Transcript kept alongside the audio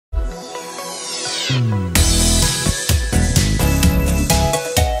Hey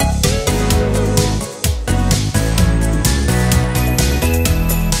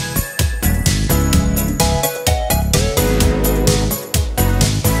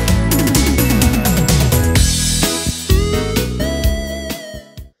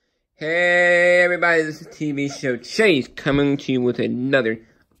everybody, this is TV Show Chase coming to you with another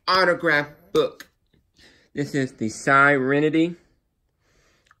autograph book. This is the Serenity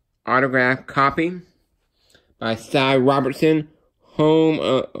autograph copy by Robertson.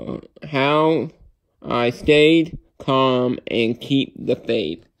 Home, How I Stayed Calm and Keep the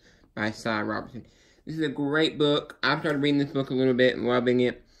Faith by Robertson. This is a great book. I've started reading this book a little bit and loving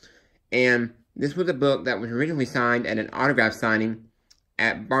it. And this was a book that was originally signed at an autograph signing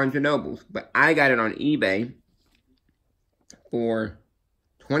at Barnes & Noble's, but I got it on eBay for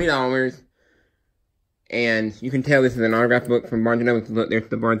 $20, and you can tell this is an autograph book from Barnes & Noble. Look, there's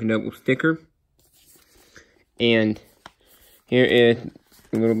the Barnes & Noble sticker, and here is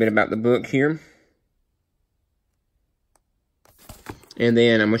a little bit about the book here, and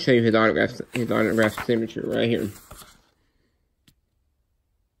then I'm going to show you his autograph signature right here,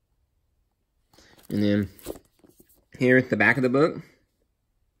 and then here's the back of the book.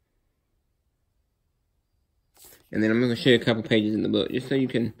 And then I'm going to show you a couple pages in the book, just so you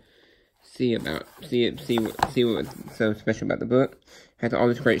can see what's so special about the book. It has all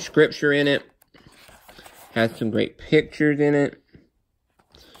this great scripture in it. Has some great pictures in it.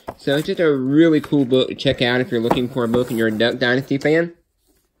 So it's just a really cool book to check out if you're looking for a book and you're a Duck Dynasty fan.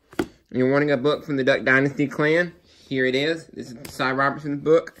 And you're wanting a book from the Duck Dynasty clan. Here it is. This is Robertson's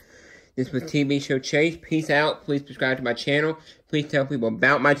book. This was TV Show Chase. Peace out. Please subscribe to my channel. Please tell people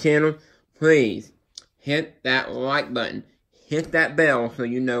about my channel. Please hit that like button. Hit that bell so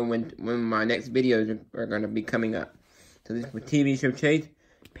you know when my next videos are going to be coming up. So this was TV Show Chase.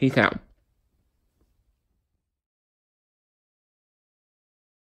 Peace out.